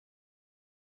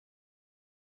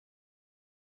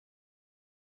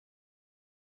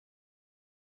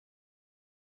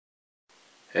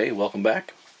Hey, welcome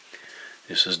back.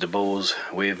 This is the Bose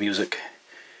Wave Music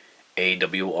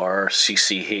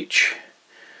AWR-CCH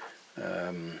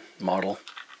model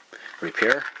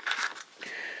repair.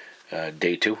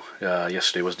 Day 2.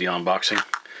 Yesterday was the unboxing,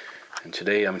 and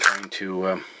today I'm trying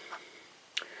to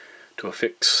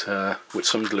affix with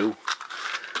some glue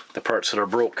the parts that are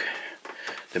broke.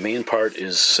 The main part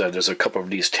is there's a couple of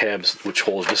these tabs which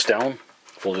holds this down,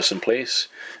 hold this in place,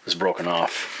 is broken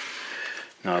off.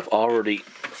 Now I've already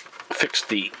fixed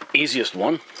the easiest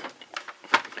one,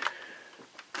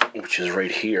 which is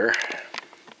right here.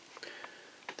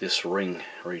 This ring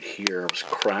right here was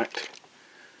cracked,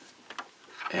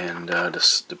 and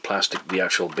the plastic, the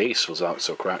actual base was out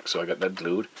so cracked, so I got that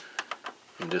glued,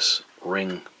 and this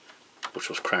ring, which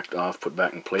was cracked off, put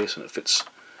back in place, and it fits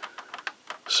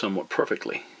somewhat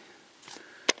perfectly.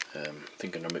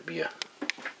 Thinking there might be a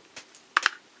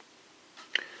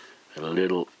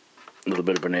little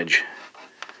bit of an edge.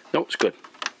 No, it's good.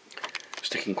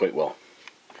 Sticking quite well.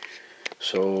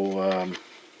 So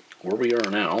where we are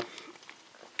now,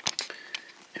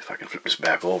 if I can flip this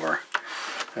back over,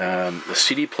 the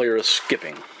CD player is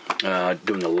skipping,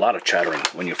 doing a lot of chattering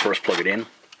when you first plug it in,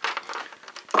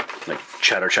 like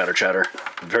chatter, chatter, chatter,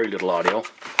 very little audio.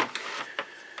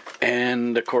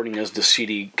 And according as the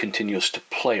CD continues to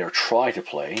play or try to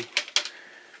play,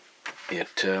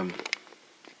 it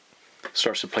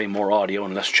starts to play more audio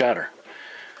and less chatter,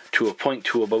 to a point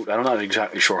to about, I'm not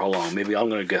exactly sure how long, maybe I'm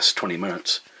going to guess 20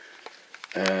 minutes,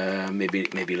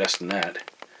 maybe less than that.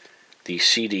 The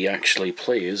CD actually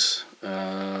plays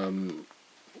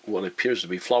what appears to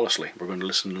be flawlessly. We're going to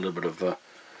listen to a little bit of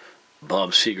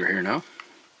Bob Seger here now.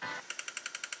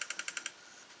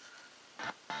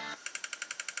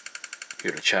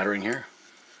 Hear the chattering here.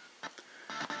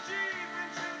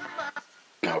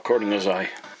 Now, according as I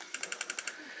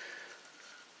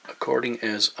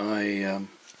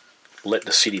let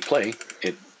the CD play,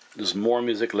 there's more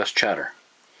music, less chatter.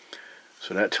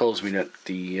 So that tells me that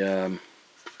the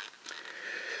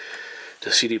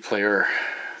CD player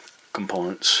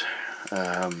components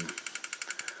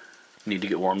need to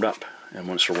get warmed up, and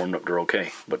once they're warmed up, they're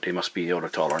okay. But they must be out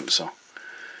of tolerance. So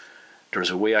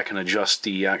there's a way I can adjust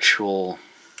the actual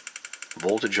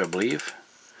voltage, I believe,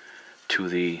 to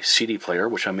the CD player,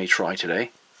 which I may try today.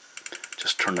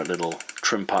 Just turn that little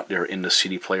trim pot there in the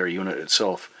CD player unit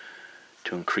itself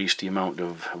to increase the amount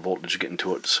of voltage getting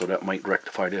to it, so that might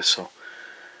rectify this. So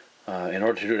in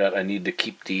order to do that, I need to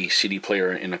keep the CD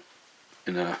player in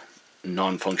a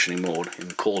non-functioning mode,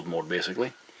 in cold mode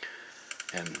basically,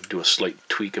 and do a slight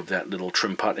tweak of that little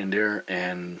trim pot in there,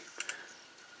 and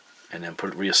then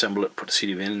reassemble it, put the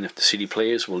CD in, and if the CD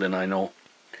plays, well then I know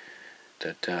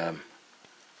that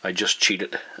I just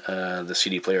cheated the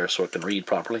CD player so it can read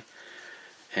properly.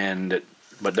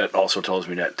 But that also tells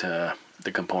me that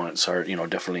the components are,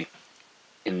 definitely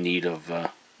in need of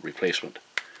replacement.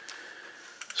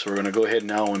 So we're going to go ahead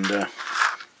now and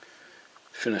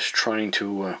finish trying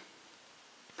to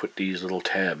put these little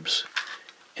tabs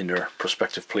in their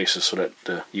prospective places so that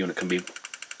the unit can be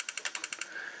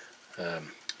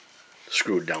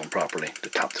screwed down properly, the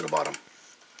top to the bottom.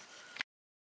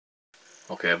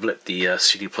 Okay, I've let the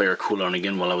CD player cool down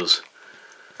again while I was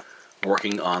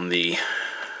working on the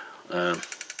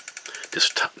this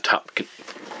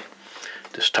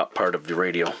top part of the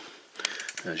radio.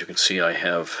 As you can see, I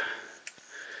have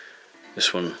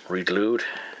this one re-glued.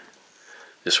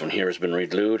 This one here has been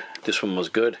re-glued. This one was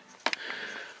good.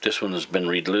 This one has been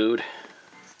re-glued.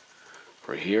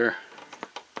 Right here.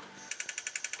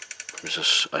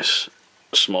 There's a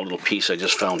small little piece I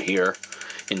just found here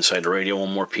inside the radio.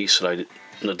 One more piece that I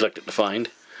neglected to find,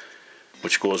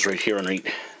 which goes right here and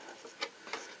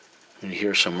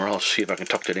here somewhere. I'll see if I can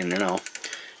tuck that in there now.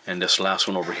 And this last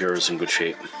one over here is in good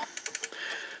shape.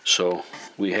 So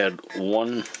we had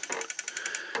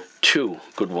two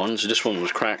good ones. This one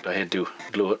was cracked. I had to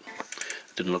glue it.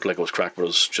 Didn't look like it was cracked, but it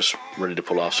was just ready to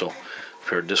pull off, so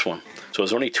repaired this one. So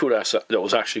there's only two that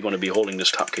was actually going to be holding this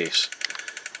top case.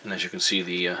 And as you can see,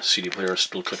 the CD player is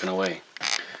still clicking away.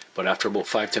 But after about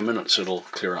 5-10 minutes, it'll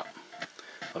clear up.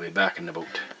 I'll be back in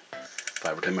about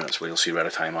 5 or 10 minutes. We'll see right a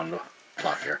time on the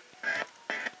clock here.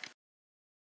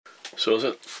 So as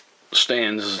it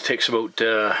stands, it takes about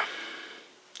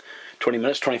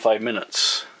 25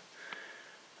 minutes.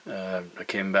 I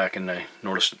came back and I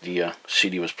noticed that the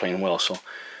CD was playing well. So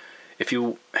if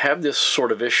you have this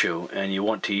sort of issue and you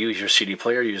want to use your CD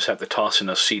player, you just have to toss in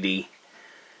a CD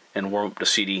and warm up the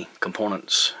CD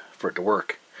components for it to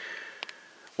work.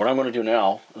 What I'm going to do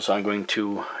now is I'm going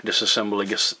to disassemble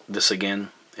this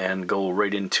again and go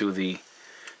right into the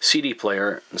CD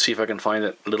player and see if I can find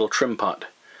that little trim pot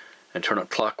and turn it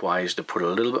clockwise to put a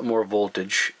little bit more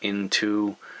voltage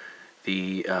into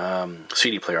the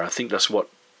CD player. I think that's what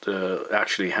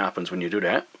actually happens when you do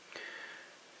that.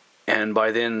 And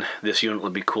by then this unit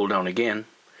will be cooled down again,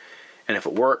 and if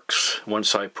it works,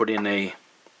 once I put in a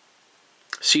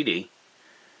CD,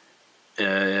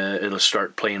 it'll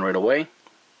start playing right away,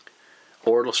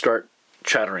 or it'll start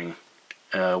chattering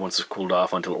once it's cooled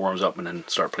off until it warms up and then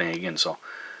start playing again. So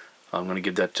I'm going to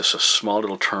give that just a small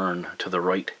little turn to the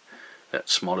right, that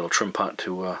small little trim pot,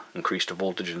 to increase the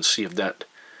voltage, and see if that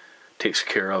takes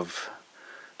care of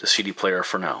the CD player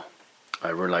for now. I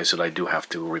realize that I do have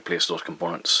to replace those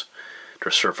components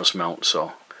to surface mount, so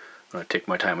I'm going to take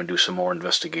my time and do some more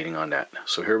investigating on that.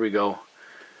 So here we go,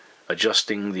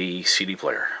 adjusting the CD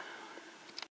player.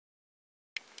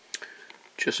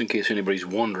 Just in case anybody's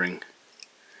wondering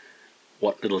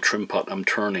what little trim pot I'm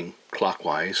turning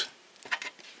clockwise,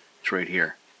 it's right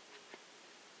here,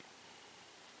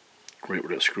 right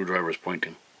where that screwdriver is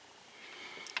pointing.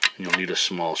 And you'll need a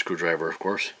small screwdriver, of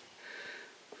course.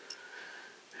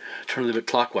 Turn it a bit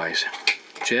clockwise,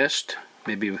 just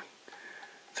maybe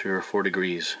 3 or 4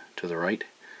 degrees to the right,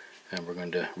 and we're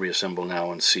going to reassemble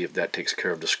now and see if that takes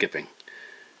care of the skipping.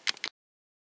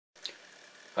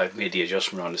 I've made the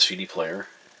adjustment on the CD player,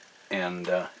 and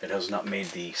it has not made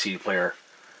the CD player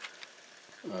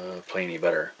play any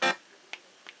better.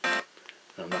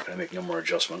 I'm not going to make no more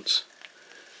adjustments,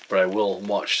 but I will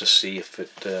watch to see if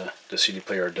the CD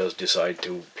player does decide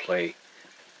to play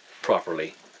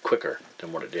properly quicker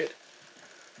than what it did.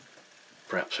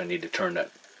 Perhaps I need to turn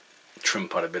that trim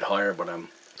pot a bit higher, but I'm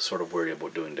sort of worried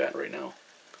about doing that right now.